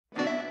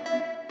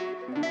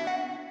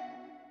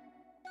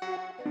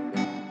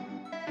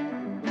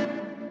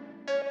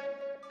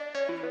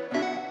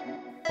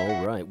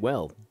right,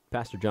 well,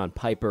 Pastor John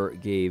Piper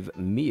gave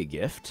me a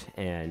gift,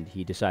 and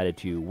he decided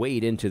to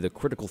wade into the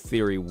critical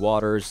theory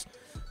waters,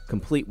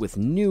 complete with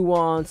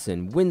nuance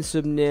and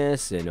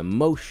winsomeness and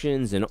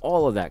emotions and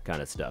all of that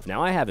kind of stuff.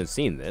 Now, I haven't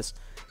seen this,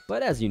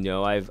 but as you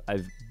know, I've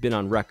been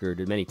on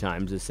record many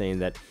times as saying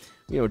that,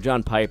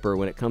 John Piper,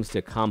 when it comes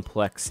to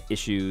complex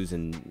issues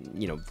and,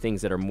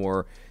 things that are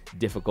more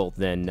difficult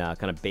than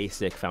kind of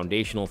basic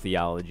foundational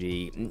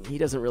theology, he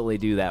doesn't really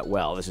do that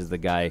well. This is the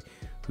guy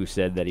who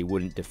said that he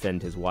wouldn't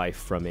defend his wife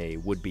from a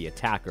would-be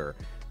attacker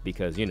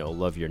because,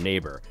 love your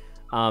neighbor.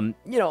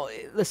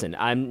 Listen,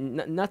 I'm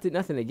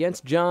nothing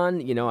against John.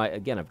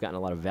 I've gotten a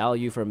lot of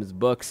value from his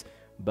books,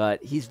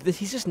 but he's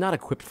just not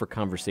equipped for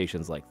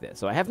conversations like this.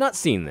 So I have not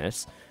seen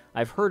this.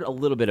 I've heard a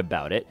little bit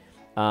about it.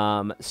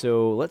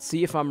 So let's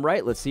see if I'm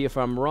right. Let's see if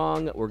I'm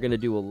wrong. We're going to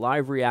do a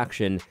live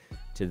reaction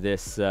to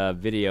this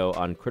video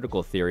on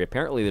critical theory.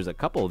 Apparently, there's a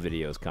couple of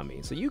videos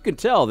coming. So you can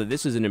tell that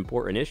this is an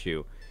important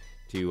issue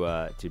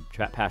to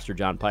Pastor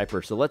John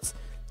Piper. So let's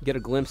get a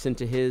glimpse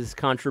into his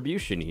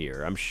contribution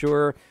here. I'm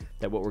sure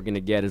that what we're going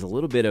to get is a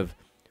little bit of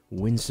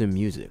winsome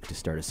music to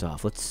start us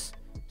off. Let's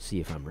see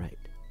if I'm right.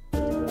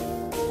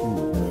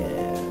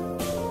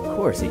 Of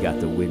course he got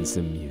the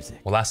winsome music.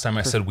 Well, last time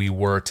I said we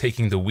were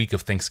taking the week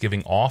of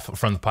Thanksgiving off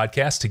from the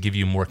podcast to give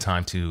you more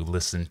time to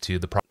listen to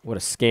the What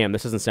a scam.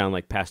 This doesn't sound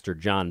like Pastor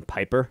John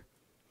Piper.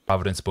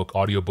 Providence Book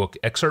audiobook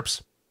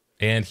excerpts.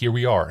 And here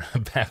we are,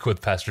 back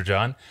with Pastor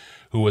John,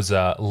 who was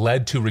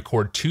led to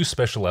record 2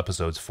 special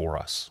episodes for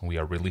us. We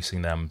are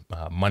releasing them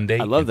Monday.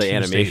 I love the Tuesday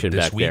animation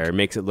back week, there. It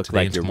makes it look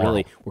like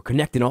we're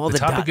connecting all the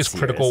dots. The topic is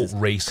critical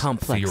race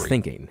complex theory.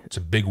 Thinking. It's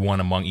a big one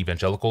among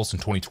evangelicals in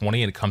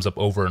 2020, and it comes up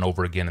over and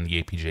over again in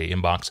the APJ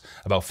inbox.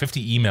 About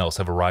 50 emails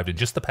have arrived in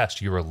just the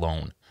past year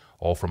alone,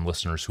 all from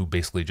listeners who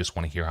basically just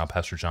want to hear how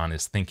Pastor John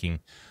is thinking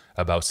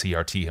about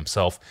CRT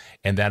himself,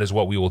 and that is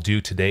what we will do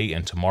today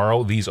and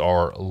tomorrow. These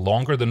are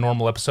longer than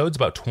normal episodes,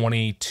 about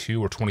 22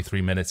 or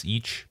 23 minutes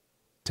each.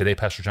 Today,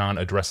 Pastor John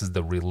addresses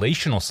the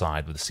relational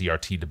side of the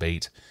CRT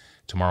debate.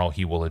 Tomorrow,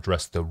 he will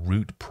address the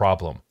root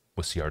problem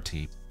with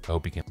CRT. I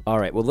hope you can. All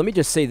right, well, let me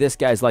just say this,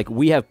 guys.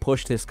 We have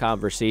pushed this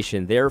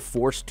conversation. They're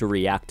forced to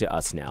react to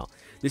us now.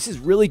 This is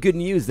really good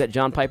news that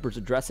John Piper's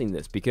addressing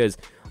this because,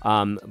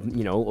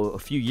 a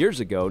few years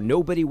ago,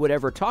 nobody would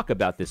ever talk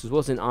about this. This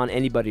wasn't on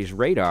anybody's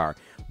radar.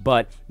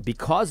 But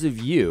because of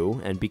you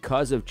and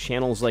because of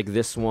channels like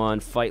this one,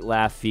 Fight,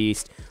 Laugh,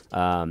 Feast,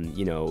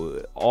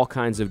 all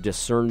kinds of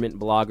discernment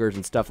bloggers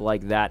and stuff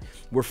like that,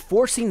 we're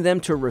forcing them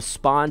to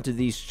respond to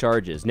these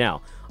charges.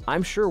 Now,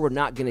 I'm sure we're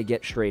not going to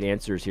get straight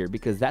answers here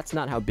because that's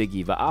not how Big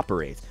Eva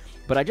operates.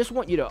 But I just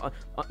want you to,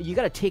 you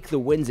got to take the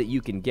wins that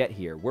you can get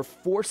here. We're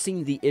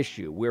forcing the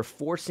issue. We're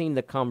forcing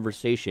the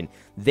conversation.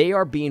 They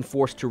are being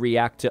forced to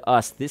react to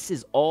us. This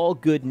is all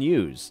good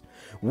news.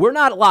 We're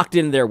not locked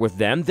in there with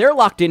them. They're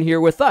locked in here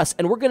with us.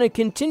 And we're going to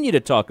continue to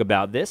talk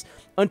about this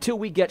until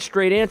we get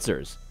straight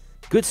answers.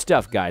 Good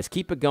stuff, guys.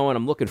 Keep it going.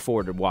 I'm looking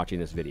forward to watching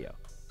this video.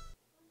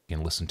 You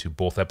can listen to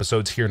both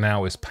episodes. Here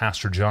now is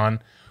Pastor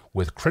John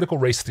with Critical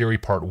Race Theory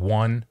Part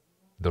 1,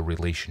 The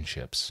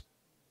Relationships.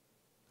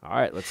 All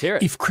right, let's hear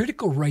it. If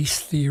critical race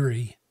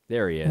theory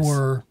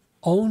were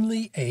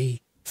only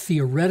a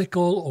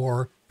theoretical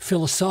or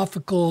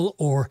philosophical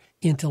or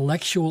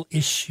intellectual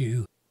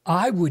issue,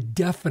 I would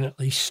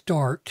definitely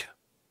start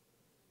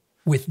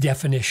with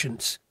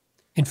definitions.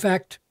 In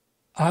fact,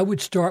 I would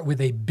start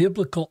with a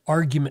biblical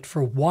argument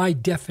for why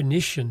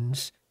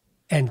definitions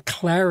and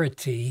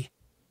clarity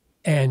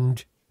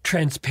and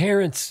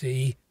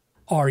transparency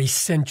are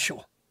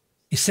essential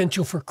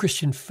for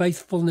Christian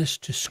faithfulness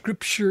to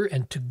Scripture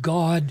and to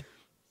God,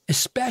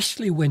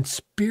 especially when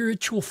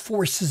spiritual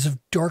forces of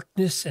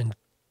darkness and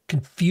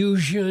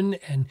confusion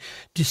and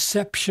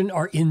deception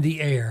are in the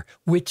air,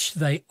 which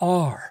they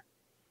are.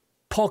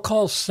 Paul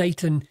calls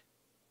Satan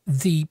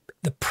the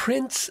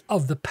prince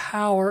of the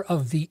power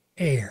of the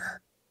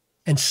air.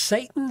 And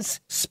Satan's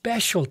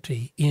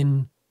specialty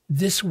in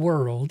this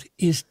world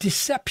is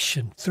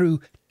deception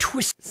through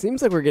twist.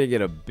 Seems like we're going to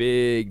get a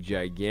big,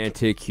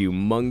 gigantic,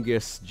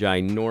 humongous,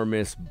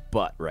 ginormous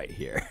butt right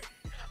here.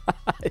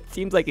 It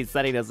seems like he's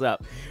setting us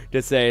up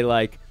to say,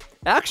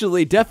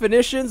 actually,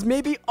 definitions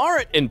maybe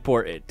aren't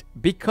important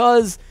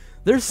because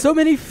there's so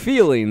many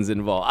feelings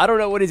involved. I don't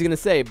know what he's going to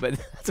say, but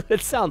that's what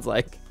it sounds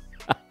like.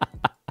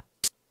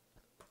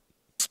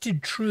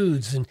 Twisted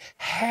truths and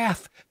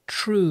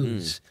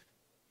half-truths.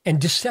 And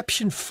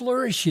deception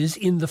flourishes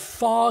in the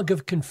fog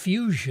of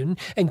confusion,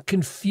 and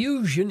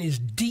confusion is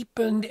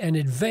deepened and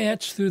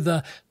advanced through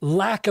the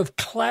lack of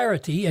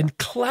clarity, and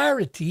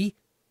clarity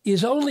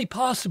is only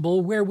possible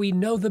where we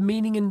know the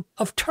meaning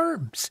of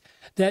terms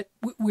that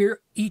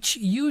we're each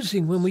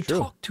using when we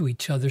talk to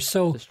each other.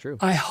 So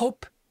I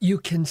hope you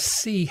can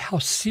see how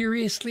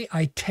seriously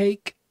I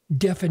take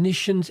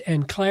definitions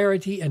and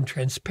clarity and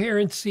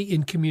transparency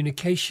in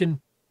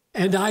communication,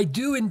 and I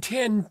do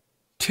intend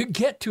to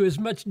get to as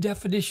much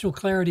definitional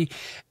clarity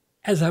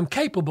as I'm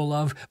capable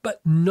of,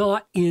 but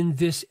not in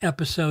this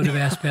episode of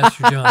Ask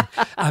Pastor John.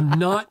 I'm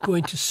not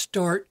going to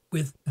start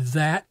with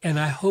that, and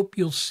I hope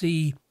you'll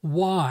see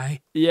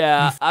why.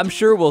 Yeah, I'm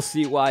sure we'll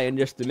see why in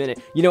just a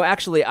minute.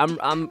 Actually,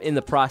 I'm in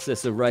the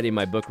process of writing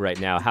my book right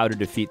now, How to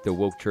Defeat the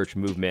Woke Church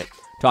Movement,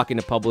 talking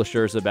to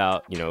publishers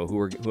about,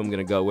 who I'm going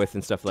to go with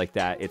and stuff like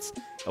that. It's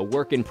a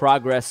work in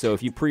progress, so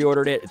if you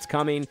pre-ordered it, it's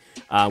coming.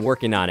 I'm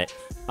working on it.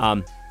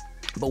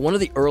 But one of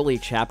the early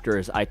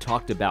chapters, I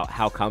talked about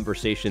how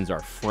conversations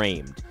are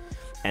framed,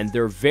 and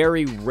they're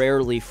very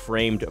rarely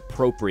framed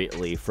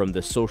appropriately from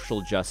the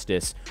social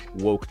justice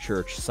woke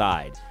church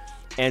side.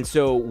 And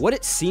so what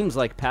it seems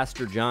like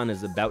Pastor John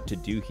is about to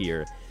do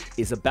here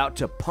is about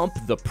to pump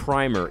the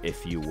primer,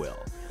 if you will.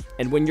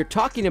 And when you're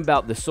talking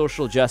about the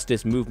social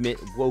justice movement,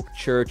 woke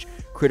church,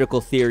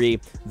 critical theory,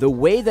 the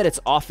way that it's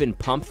often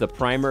pumped, the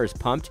primer is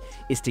pumped,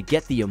 is to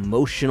get the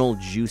emotional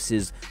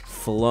juices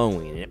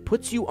flowing. And it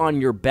puts you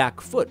on your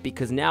back foot,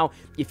 because now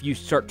if you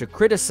start to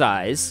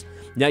criticize,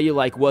 now you're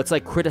like, well, it's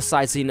like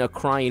criticizing a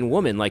crying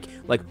woman. Like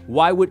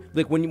why would,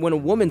 when a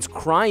woman's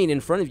crying in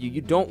front of you,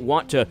 you don't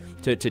want to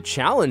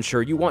challenge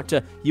her. You want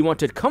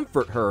to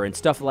comfort her and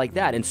stuff like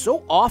that. And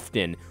so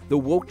often the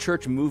woke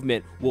church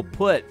movement will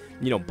put,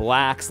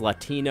 blacks,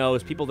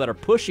 Latinos, people that are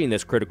pushing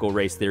this critical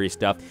race theory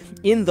stuff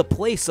in the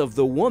place of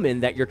the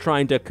woman that you're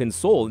trying to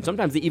console. And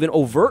sometimes they even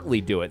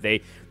overtly do it.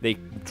 They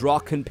draw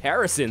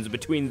comparisons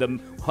between the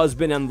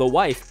husband and the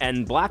wife,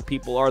 and black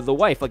people are the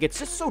wife. Like, it's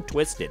just so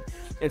twisted.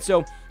 And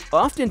so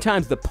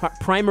oftentimes the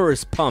primer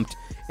is pumped,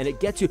 and it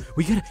gets you.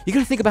 You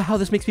gotta think about how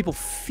this makes people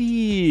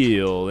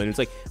feel, and it's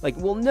like,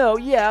 well, no,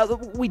 yeah,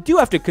 we do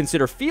have to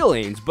consider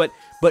feelings, but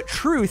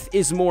truth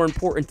is more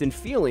important than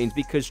feelings,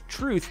 because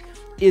truth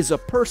is a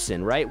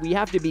person, right? We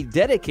have to be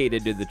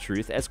dedicated to the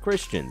truth as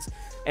Christians.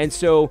 And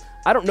so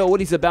I don't know what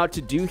he's about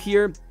to do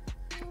here,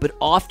 but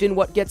often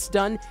what gets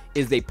done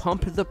is they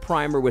pump the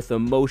primer with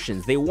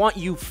emotions. They want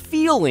you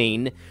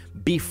feeling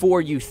before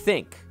you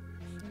think.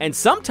 And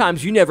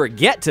sometimes you never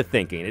get to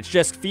thinking. It's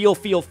just feel,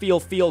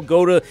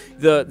 go to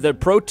the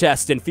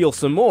protest and feel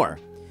some more.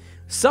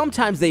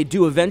 Sometimes they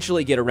do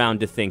eventually get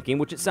around to thinking,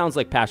 which it sounds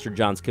like Pastor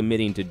John's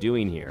committing to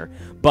doing here.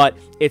 But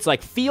it's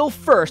like, feel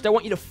first. I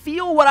want you to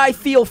feel what I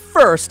feel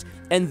first,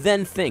 and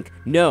then think.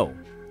 No.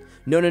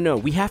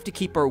 We have to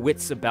keep our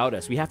wits about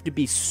us. We have to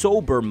be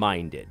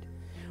sober-minded.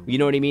 You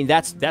know what I mean?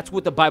 That's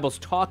what the Bible's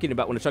talking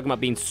about when it's talking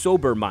about being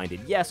sober-minded.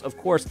 Yes, of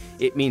course,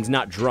 it means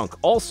not drunk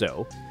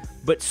also.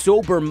 But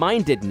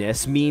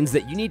sober-mindedness means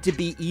that you need to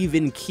be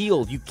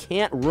even-keeled. You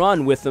can't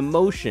run with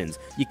emotions.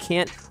 You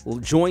can't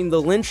join the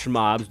lynch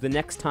mobs the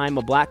next time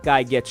a black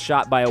guy gets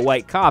shot by a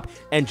white cop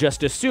and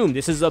just assume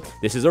this is a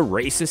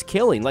racist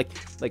killing. Like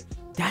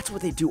that's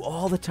what they do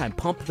all the time.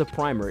 Pump the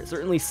primer. It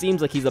certainly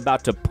seems like he's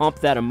about to pump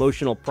that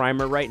emotional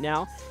primer right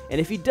now.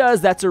 And if he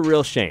does, that's a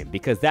real shame,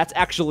 because that's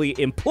actually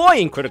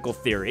employing critical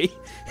theory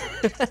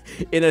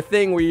in a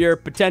thing where you're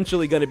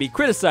potentially going to be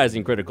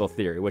criticizing critical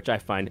theory, which I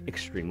find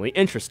extremely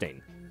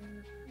interesting.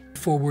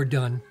 Before we're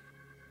done,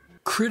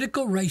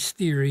 critical race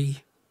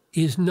theory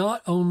is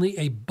not only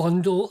a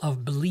bundle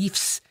of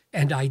beliefs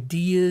and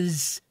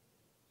ideas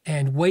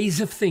and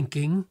ways of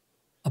thinking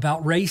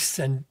about race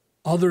and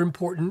other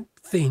important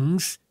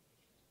things.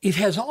 It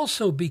has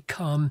also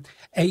become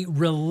a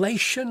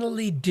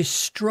relationally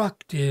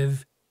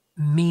destructive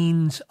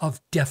means of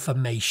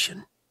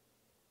defamation.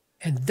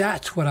 And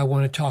that's what I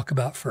want to talk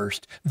about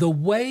first. The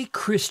way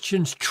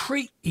Christians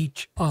treat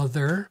each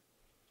other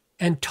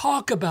and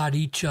talk about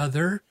each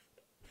other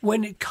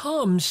when it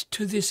comes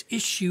to this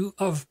issue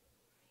of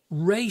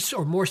race,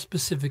 or more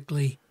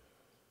specifically,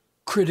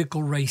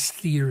 critical race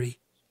theory.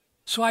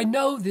 So I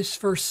know this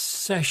first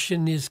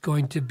session is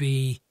going to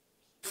be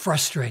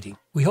frustrating.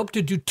 We hope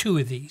to do 2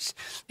 of these.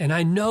 And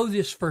I know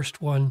this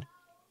first one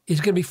is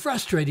going to be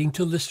frustrating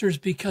to listeners,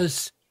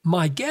 because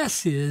my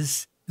guess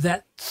is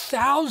that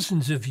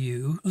thousands of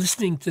you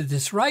listening to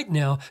this right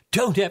now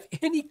don't have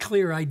any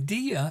clear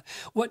idea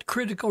what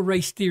critical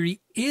race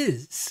theory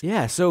is.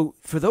 Yeah, so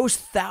for those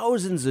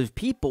thousands of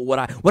people, what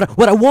I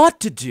want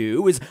to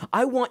do is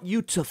I want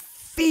you to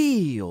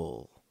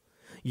feel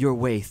your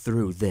way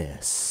through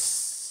this.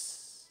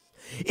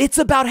 It's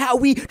about how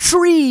we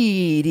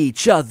treat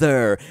each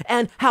other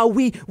and how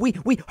we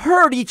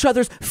hurt each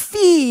other's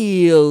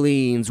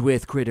feelings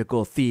with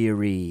critical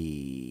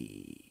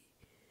theory.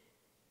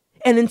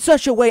 And in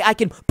such a way I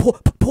can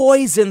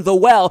poison the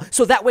well,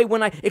 so that way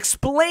when I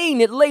explain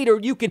it later,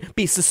 you can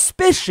be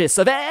suspicious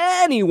of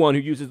anyone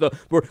who uses the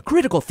word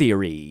critical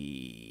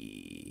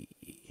theory.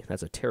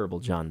 That's a terrible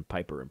John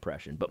Piper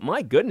impression, but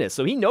my goodness,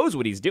 so he knows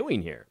what he's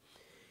doing here.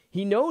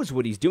 He knows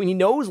what he's doing. He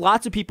knows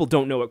lots of people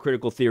don't know what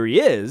critical theory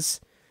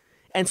is.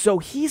 And so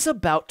he's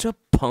about to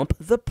pump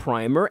the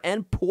primer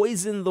and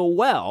poison the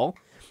well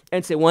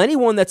and say, well,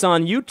 anyone that's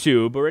on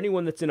YouTube or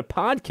anyone that's in a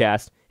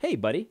podcast, hey,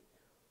 buddy,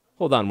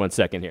 hold on one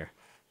second here.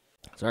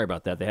 Sorry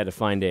about that. They had to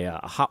find a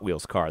Hot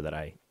Wheels car that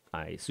I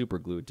super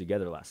glued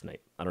together last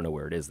night. I don't know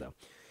where it is, though.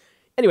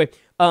 Anyway,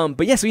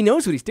 but yes, he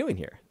knows what he's doing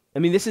here. I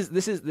mean, this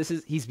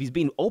is he's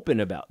being open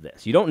about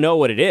this. You don't know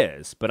what it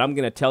is, but I'm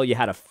going to tell you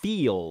how to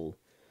feel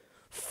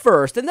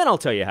first, and then I'll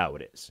tell you how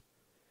it is.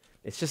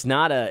 It's just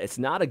not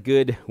a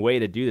good way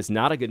to do this,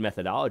 not a good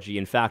methodology.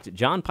 In fact,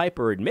 John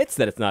Piper admits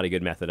that it's not a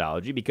good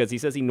methodology because he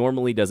says he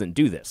normally doesn't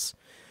do this.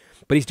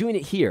 But he's doing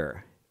it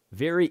here.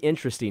 Very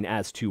interesting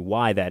as to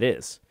why that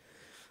is.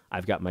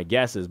 I've got my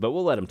guesses, but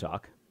we'll let him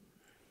talk.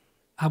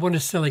 I want to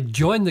say, like,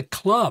 join the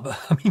club.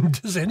 I mean,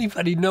 does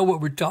anybody know what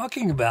we're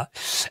talking about?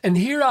 And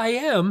here I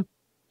am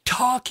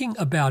talking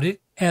about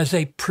it as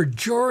a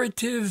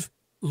pejorative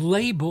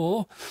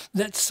label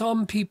that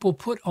some people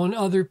put on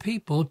other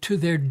people to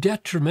their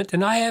detriment.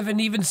 And I haven't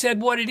even said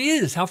what it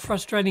is. How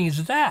frustrating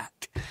is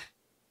that?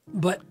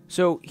 But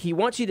so he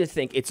wants you to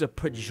think it's a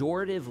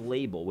pejorative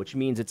label, which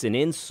means it's an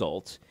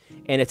insult,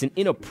 and it's an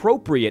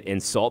inappropriate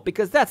insult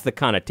because that's the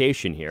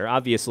connotation here.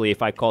 Obviously,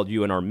 if I called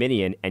you an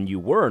Arminian and you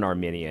were an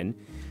Arminian,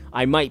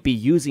 I might be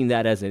using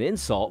that as an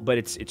insult, but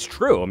it's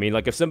true. I mean,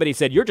 like if somebody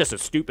said, you're just a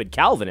stupid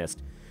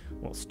Calvinist,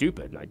 well,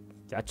 stupid,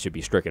 that should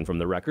be stricken from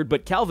the record.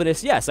 But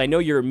Calvinist, yes, I know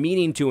you're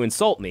meaning to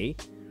insult me,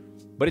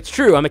 but it's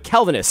true. I'm a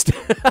Calvinist.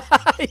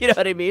 You know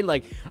what I mean?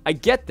 Like, I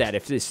get that.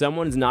 If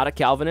someone's not a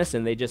Calvinist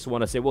and they just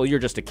want to say, well, you're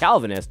just a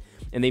Calvinist,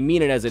 and they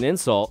mean it as an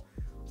insult,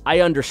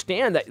 I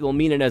understand that they'll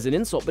mean it as an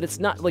insult, but it's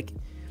not like...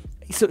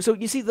 So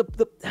you see the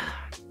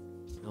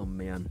oh,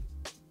 man.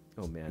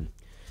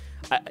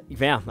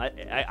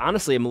 I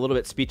honestly am a little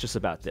bit speechless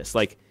about this.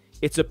 Like,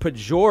 it's a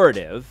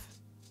pejorative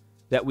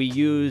that we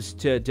use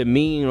to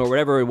demean or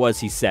whatever it was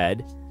he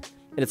said.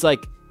 And it's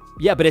like,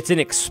 yeah, but it's an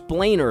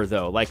explainer,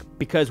 though. Like,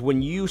 because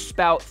when you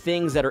spout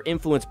things that are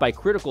influenced by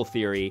critical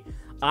theory,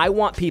 I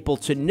want people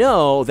to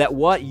know that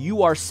what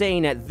you are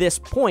saying at this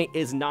point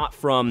is not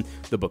from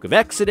the book of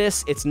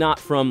Exodus. It's not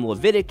from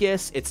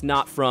Leviticus. It's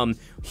not from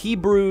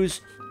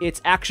Hebrews.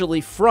 It's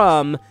actually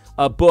from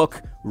a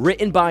book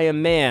written by a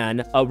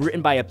man,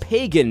 written by a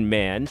pagan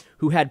man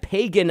who had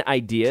pagan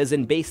ideas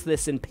and based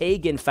this in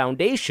pagan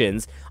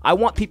foundations. I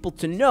want people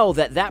to know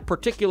that that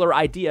particular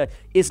idea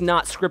is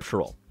not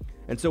scriptural.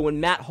 And so when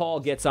Matt Hall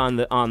gets on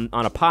a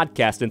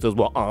podcast and says,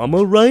 well, I'm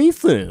a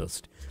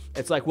racist,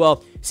 it's like,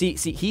 well, see,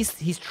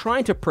 he's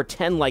trying to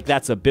pretend like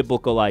that's a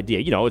biblical idea.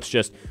 You know, it's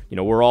just,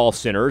 we're all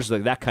sinners,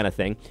 like that kind of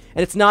thing.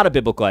 And it's not a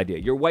biblical idea.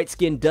 Your white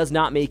skin does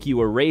not make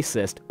you a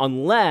racist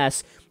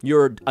unless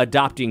you're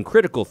adopting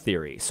critical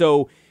theory.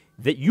 So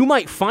that you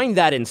might find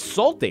that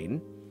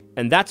insulting,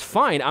 and that's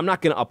fine. I'm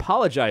not going to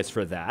apologize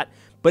for that.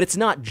 But it's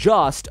not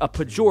just a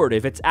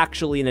pejorative. It's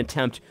actually an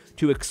attempt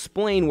to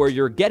explain where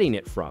you're getting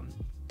it from.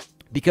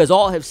 Because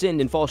all have sinned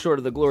and fall short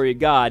of the glory of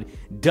God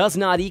does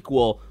not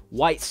equal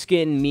white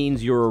skin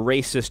means you're a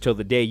racist till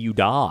the day you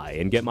die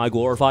and get my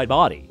glorified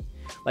body.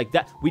 Like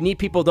that, we need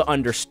people to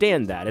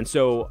understand that. And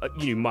so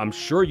I'm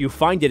sure you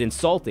find it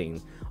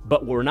insulting,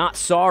 but we're not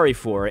sorry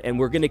for it, and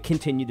we're going to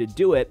continue to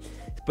do it.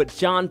 But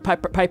John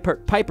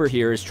Piper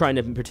here is trying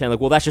to pretend like,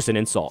 well, that's just an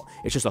insult.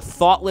 It's just a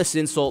thoughtless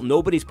insult.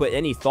 Nobody's put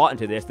any thought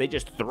into this. They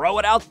just throw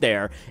it out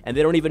there, and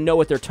they don't even know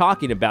what they're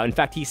talking about. In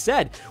fact, he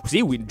said,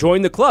 see, we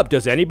joined the club.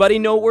 Does anybody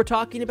know what we're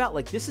talking about?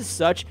 Like, this is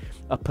such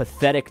a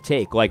pathetic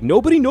take. Like,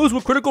 nobody knows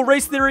what critical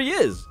race theory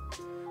is.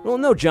 Well,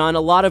 no, John,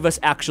 a lot of us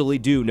actually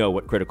do know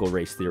what critical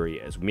race theory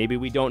is. Maybe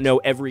we don't know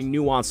every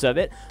nuance of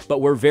it,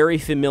 but we're very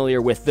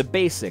familiar with the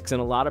basics, and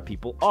a lot of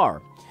people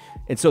are.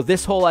 And so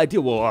this whole idea,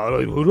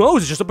 well, who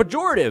knows, it's just a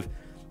pejorative.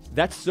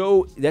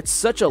 That's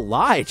such a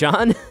lie,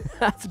 John.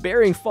 That's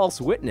bearing false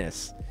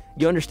witness.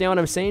 You understand what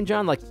I'm saying,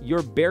 John? Like,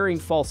 you're bearing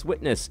false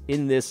witness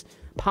in this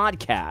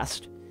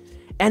podcast,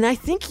 and I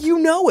think you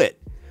know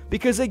it.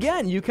 Because,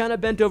 again, you kind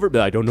of bent over,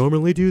 but I don't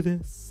normally do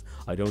this.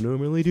 I don't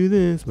normally do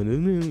this.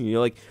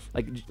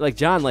 Like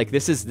John, like,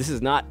 this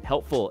is not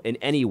helpful in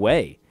any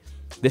way.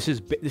 This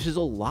is a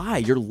lie.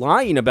 You're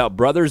lying about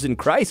brothers in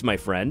Christ, my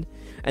friend.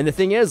 And the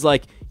thing is,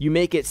 like, you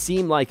make it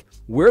seem like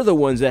we're the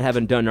ones that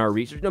haven't done our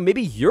research. No,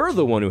 maybe you're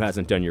the one who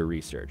hasn't done your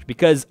research.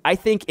 Because I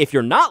think if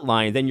you're not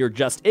lying, then you're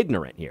just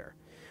ignorant here.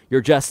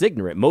 You're just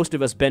ignorant. Most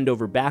of us bend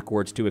over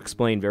backwards to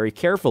explain very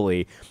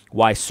carefully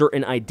why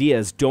certain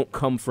ideas don't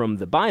come from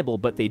the Bible,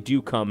 but they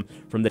do come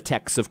from the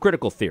texts of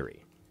critical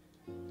theory.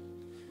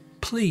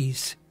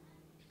 Please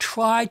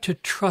try to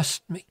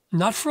trust me.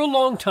 Not for a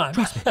long time.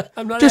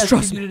 I'm not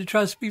asking you to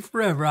trust me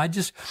forever.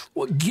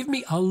 Give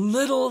me a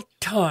little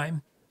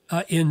time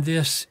in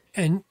this,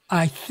 and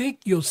I think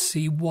you'll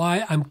see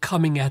why I'm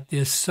coming at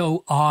this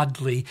so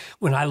oddly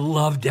when I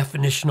love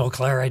definitional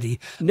clarity.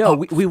 No,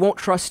 we won't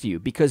trust you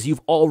because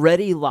you've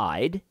already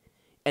lied,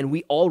 and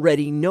we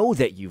already know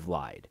that you've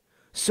lied.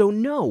 So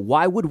no,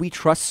 why would we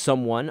trust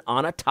someone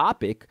on a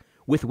topic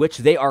with which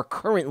they are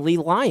currently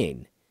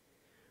lying?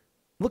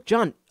 Look,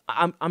 John,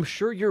 I'm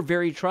sure you're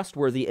very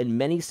trustworthy in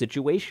many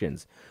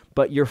situations,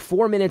 but you're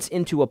 4 minutes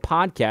into a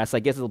podcast, I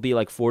guess it'll be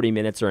like 40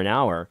 minutes or an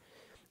hour,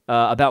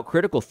 about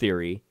critical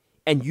theory,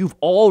 and you've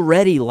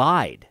already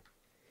lied.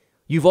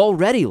 You've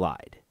already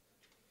lied.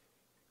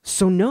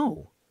 So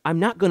no, I'm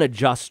not going to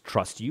just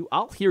trust you.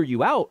 I'll hear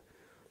you out,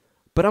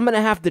 but I'm going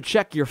to have to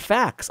check your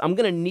facts. I'm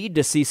going to need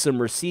to see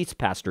some receipts,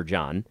 Pastor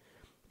John,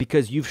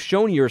 because you've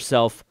shown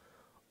yourself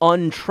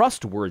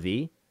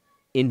untrustworthy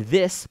in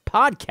this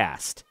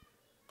podcast.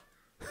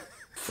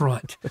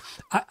 Front.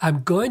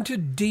 I'm going to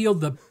deal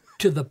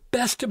to the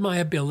best of my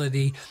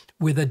ability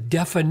with a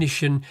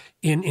definition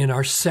in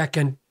our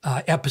second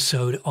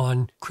episode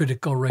on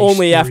critical race Only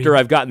theory. after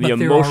I've gotten the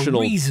But emotional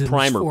there are reasons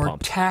primer for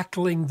pump.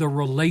 tackling the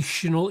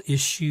relational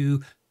issue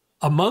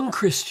among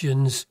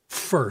Christians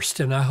first,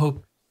 and I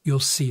hope you'll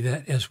see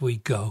that as we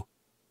go.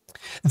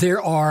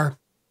 There are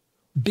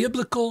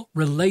biblical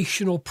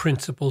relational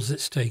principles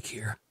at stake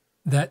here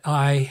that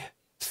I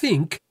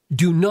think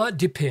do not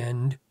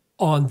depend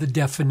on the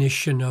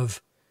definition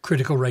of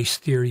critical race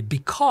theory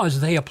because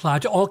they apply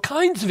to all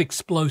kinds of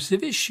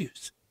explosive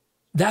issues.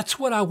 That's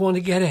what I want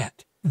to get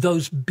at,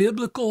 those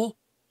biblical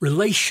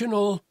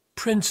relational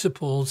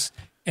principles,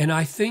 and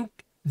I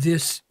think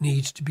this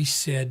needs to be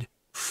said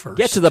first.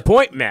 Get to the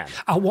point, man.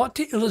 I want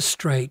to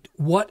illustrate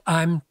what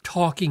I'm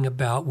talking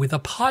about with a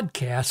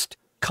podcast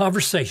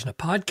conversation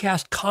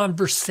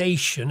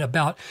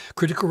about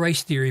critical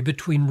race theory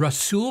between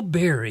Rasul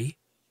Berry,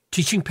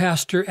 teaching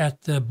pastor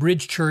at the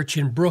Bridge Church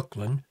in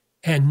Brooklyn,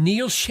 and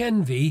Neil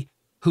Shenvi,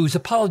 whose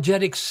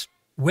apologetics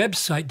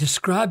website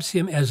describes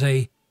him as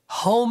a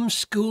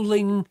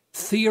homeschooling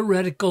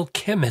theoretical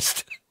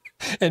chemist.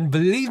 And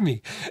believe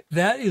me,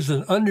 that is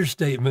an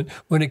understatement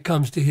when it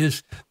comes to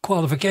his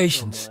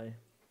qualifications.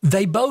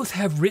 They both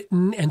have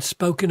written and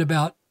spoken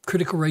about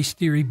critical race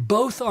theory.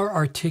 Both are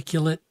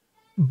articulate.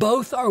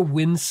 Both are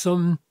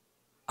winsome.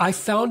 I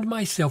found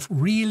myself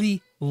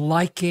really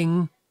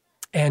liking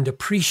and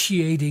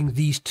appreciating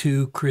these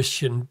two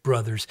Christian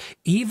brothers,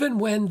 even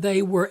when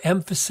they were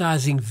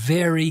emphasizing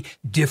very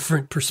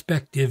different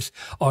perspectives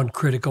on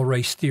critical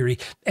race theory.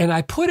 And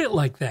I put it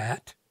like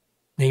that,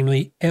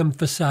 namely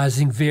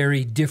emphasizing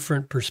very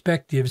different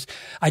perspectives.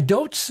 I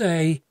don't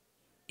say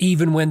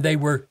even when they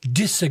were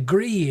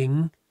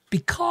disagreeing,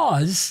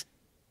 because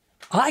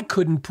I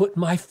couldn't put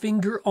my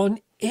finger on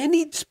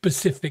any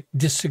specific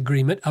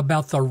disagreement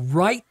about the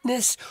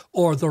rightness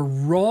or the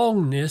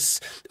wrongness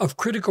of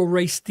critical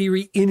race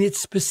theory in its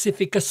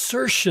specific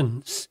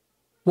assertions.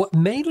 What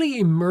mainly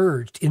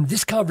emerged in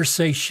this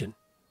conversation,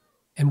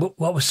 and what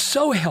was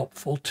so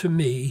helpful to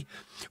me,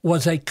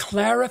 was a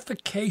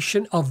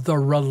clarification of the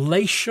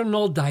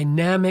relational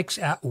dynamics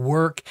at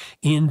work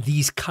in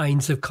these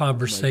kinds of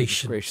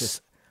conversations. Oh,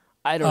 gracious.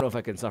 I don't know if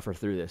I can suffer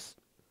through this.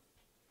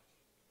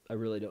 I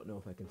really don't know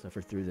if I can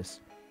suffer through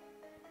this.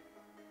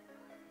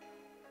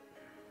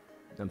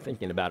 I'm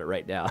thinking about it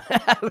right now.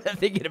 I'm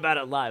thinking about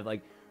it live.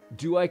 Like,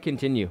 do I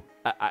continue?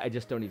 I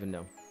just don't even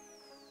know.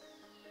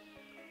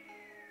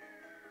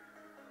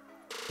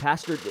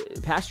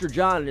 Pastor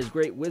John, in his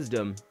great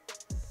wisdom,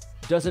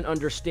 doesn't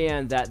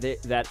understand that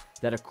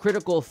a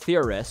critical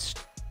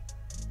theorist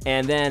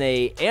and then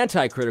a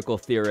anti-critical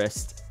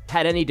theorist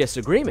had any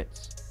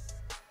disagreements.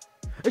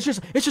 It's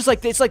just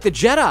like the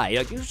Jedi.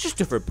 Like, it's just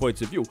different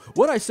points of view.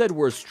 What I said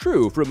was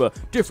true from a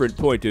different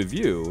point of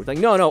view. It's like,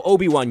 no,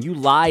 Obi-Wan, you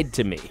lied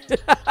to me.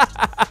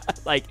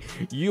 Like,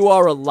 you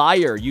are a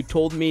liar. You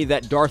told me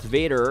that Darth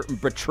Vader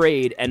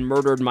betrayed and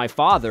murdered my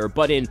father,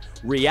 but in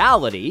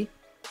reality,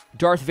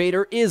 Darth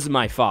Vader is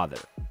my father.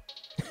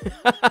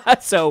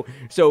 So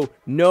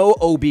no,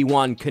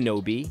 Obi-Wan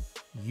Kenobi,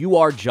 you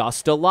are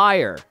just a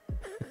liar.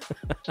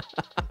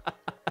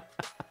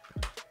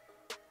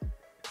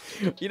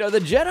 You know, the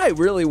Jedi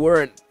really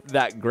weren't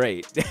that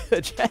great.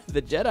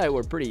 The Jedi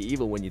were pretty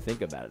evil when you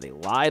think about it. They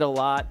lied a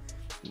lot.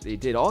 They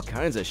did all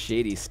kinds of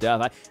shady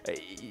stuff.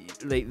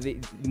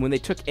 When they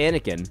took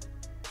Anakin,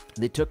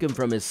 they took him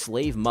from his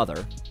slave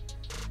mother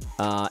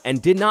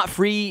and did not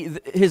free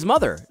his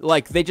mother.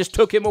 Like, they just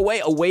took him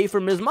away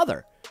from his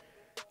mother,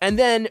 and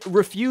then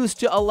refused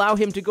to allow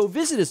him to go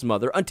visit his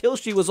mother until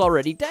she was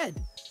already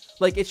dead.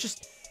 Like, it's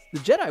just, the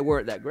Jedi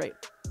weren't that great.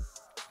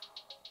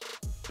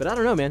 But I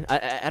don't know, man.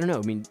 I don't know.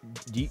 I mean,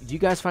 do you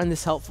guys find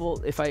this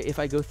helpful if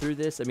I go through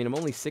this? I mean, I'm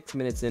only 6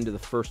 minutes into the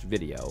first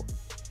video,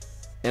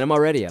 and I'm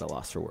already at a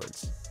loss for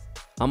words.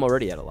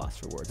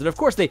 And of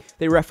course,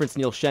 they reference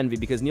Neil Shenvi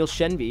because Neil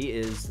Shenvi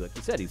is, like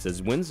you said, he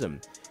says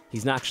winsome.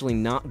 He's actually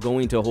not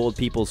going to hold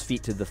people's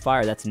feet to the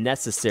fire. That's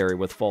necessary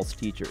with false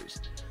teachers.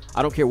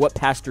 I don't care what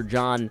Pastor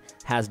John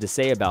has to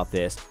say about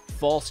this.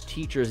 False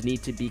teachers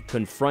need to be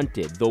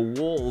confronted. The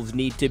wolves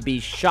need to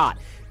be shot.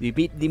 We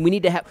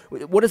need to have.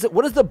 What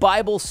does the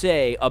Bible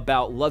say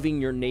about loving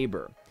your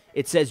neighbor?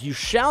 It says, "You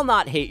shall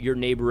not hate your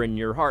neighbor in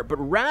your heart, but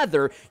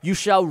rather you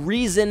shall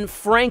reason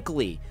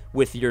frankly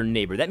with your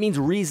neighbor." That means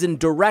reason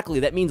directly.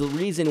 That means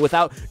reason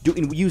without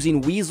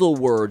using weasel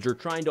words or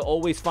trying to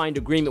always find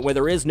agreement where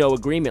there is no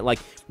agreement. Like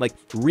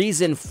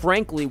reason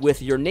frankly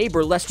with your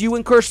neighbor, lest you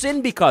incur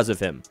sin because of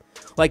him.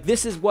 Like,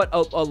 this is what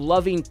a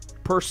loving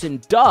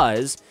person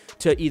does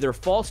to either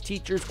false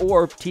teachers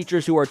or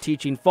teachers who are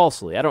teaching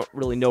falsely. I don't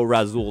really know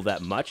Rasul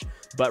that much,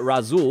 but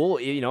Rasul,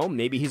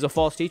 maybe he's a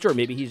false teacher, or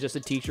maybe he's just a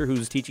teacher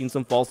who's teaching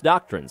some false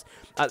doctrines.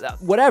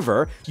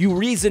 Whatever, you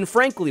reason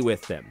frankly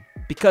with him,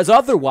 because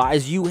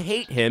otherwise you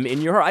hate him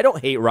in your heart. I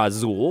don't hate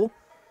Rasul,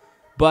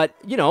 but,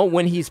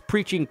 when he's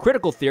preaching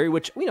critical theory,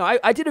 which,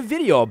 I did a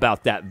video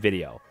about that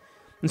video.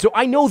 And so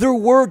I know there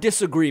were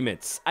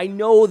disagreements.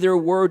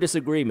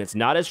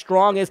 Not as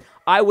strong as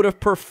I would have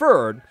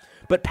preferred,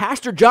 but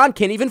Pastor John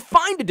can't even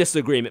find a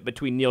disagreement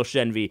between Neil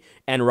Shenvi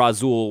and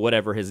Razul,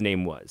 whatever his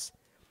name was.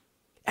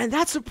 And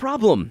that's a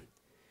problem.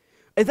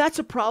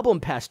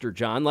 Pastor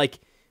John. Like,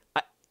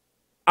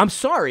 I'm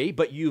sorry,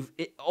 but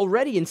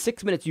already in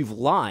 6 minutes you've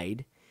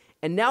lied,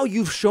 and now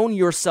you've shown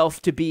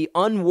yourself to be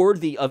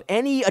unworthy of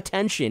any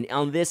attention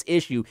on this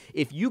issue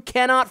if you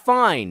cannot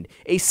find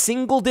a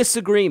single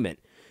disagreement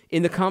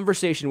in the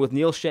conversation with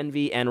Neil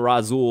Shenvi and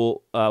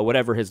Razul,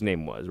 whatever his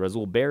name was.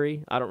 Razul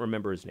Berry? I don't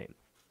remember his name.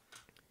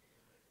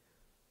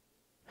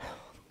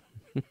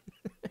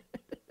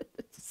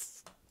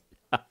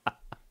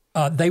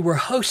 They were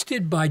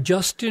hosted by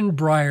Justin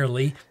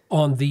Brierley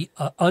on the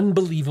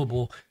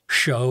Unbelievable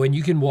show, and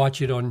you can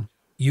watch it on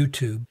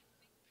YouTube.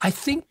 I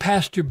think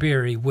Pastor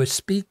Berry was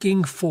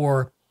speaking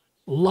for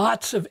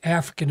lots of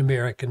African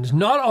Americans,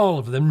 not all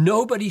of them.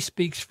 Nobody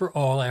speaks for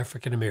all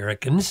African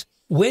Americans,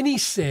 when he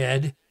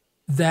said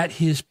that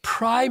his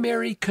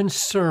primary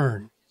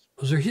concern,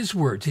 those are his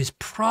words, his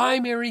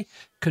primary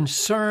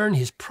concern,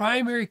 his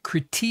primary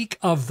critique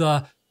of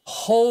the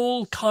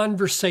whole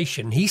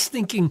conversation. He's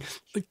thinking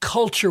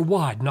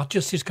culture-wide, not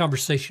just his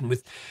conversation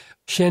with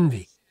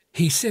Shenvi.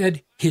 He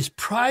said his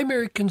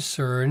primary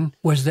concern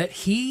was that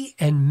he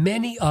and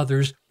many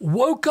others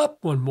woke up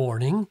one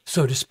morning,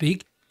 so to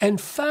speak,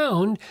 and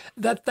found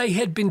that they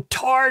had been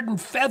tarred and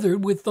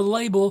feathered with the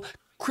label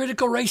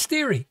critical race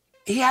theory.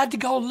 He had to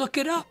go look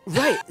it up.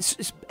 Right.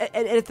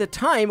 And at the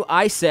time,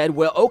 I said,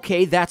 well,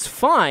 okay, that's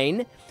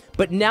fine.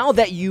 But now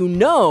that you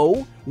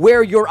know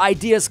where your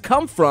ideas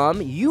come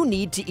from, you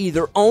need to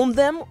either own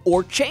them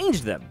or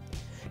change them.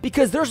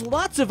 Because there's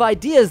lots of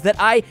ideas that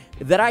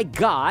I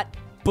got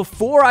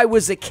before I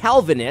was a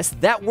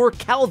Calvinist that were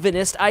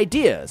Calvinist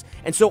ideas.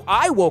 And so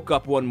I woke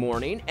up one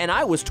morning and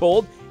I was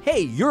told,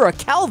 hey, you're a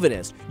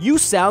Calvinist. You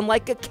sound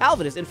like a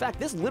Calvinist. In fact,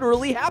 this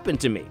literally happened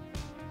to me.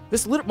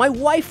 My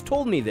wife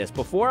told me this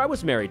before I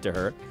was married to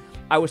her.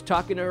 I was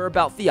talking to her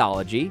about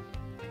theology,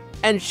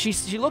 and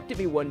she looked at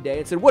me one day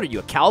and said, what, are you,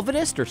 a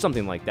Calvinist or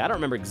something like that? I don't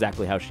remember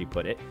exactly how she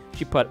put it.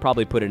 She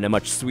probably put it in a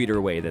much sweeter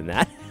way than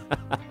that.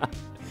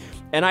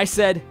 And I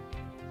said,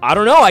 I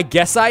don't know, I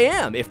guess I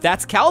am. If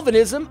that's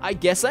Calvinism, I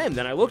guess I am.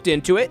 Then I looked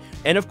into it,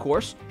 and of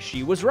course,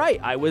 she was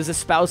right. I was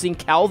espousing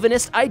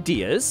Calvinist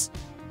ideas,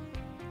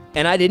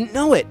 and I didn't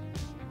know it.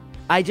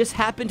 I just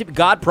happened to,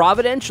 God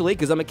providentially,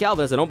 because I'm a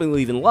Calvinist, I don't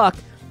believe in luck,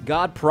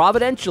 God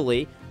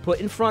providentially put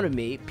in front of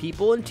me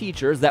people and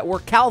teachers that were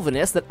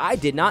Calvinists that I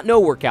did not know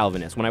were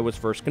Calvinists when I was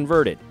first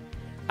converted.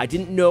 I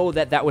didn't know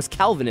that that was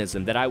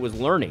Calvinism that I was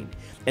learning.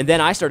 And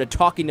then I started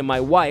talking to my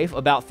wife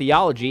about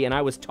theology, and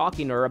I was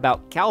talking to her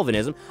about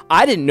Calvinism.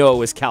 I didn't know it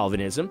was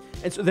Calvinism.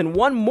 And so then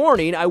one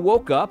morning I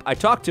woke up, I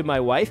talked to my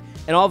wife,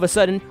 and all of a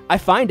sudden I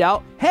find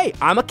out, hey,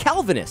 I'm a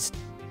Calvinist.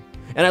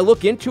 And I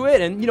look into it,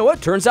 and you know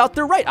what? Turns out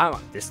they're right.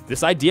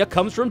 This idea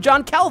comes from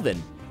John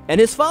Calvin and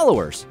his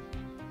followers.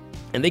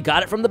 And they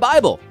got it from the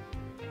Bible.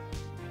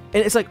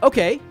 And it's like,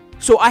 okay,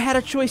 so I had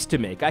a choice to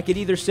make. I could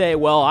either say,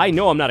 well, I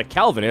know I'm not a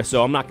Calvinist,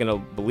 so I'm not going to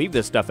believe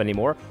this stuff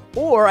anymore.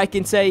 Or I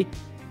can say,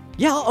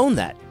 yeah, I'll own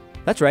that.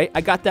 That's right,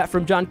 I got that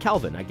from John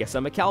Calvin. I guess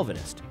I'm a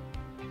Calvinist.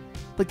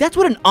 Like, that's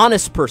what an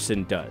honest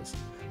person does.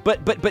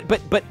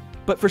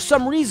 But for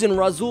some reason,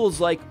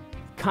 Razul's like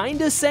kind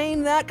of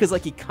saying that, because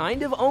like he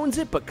kind of owns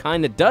it, but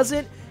kind of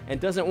doesn't, and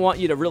doesn't want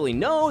you to really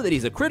know that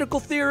he's a critical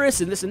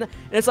theorist and this and that.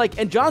 And it's like,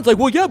 and John's like,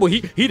 well, yeah, well,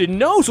 he didn't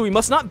know, so he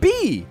must not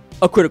be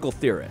a critical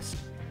theorist.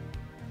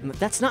 And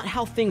that's not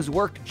how things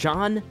work,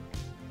 John.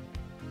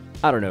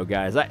 I don't know,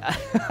 guys. I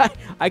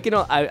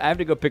have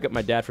to go pick up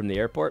my dad from the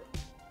airport.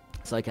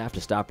 It's like I have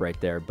to stop right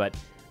there. But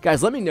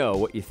guys, let me know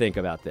what you think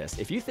about this.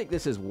 If you think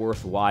this is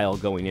worthwhile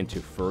going into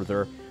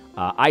further,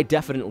 I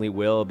definitely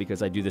will,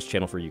 because I do this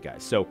channel for you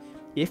guys. So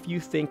if you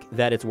think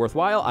that it's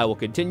worthwhile, I will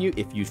continue.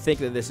 If you think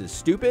that this is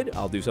stupid,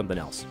 I'll do something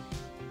else.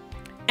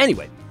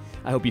 Anyway,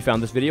 I hope you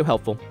found this video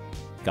helpful.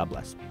 God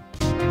bless.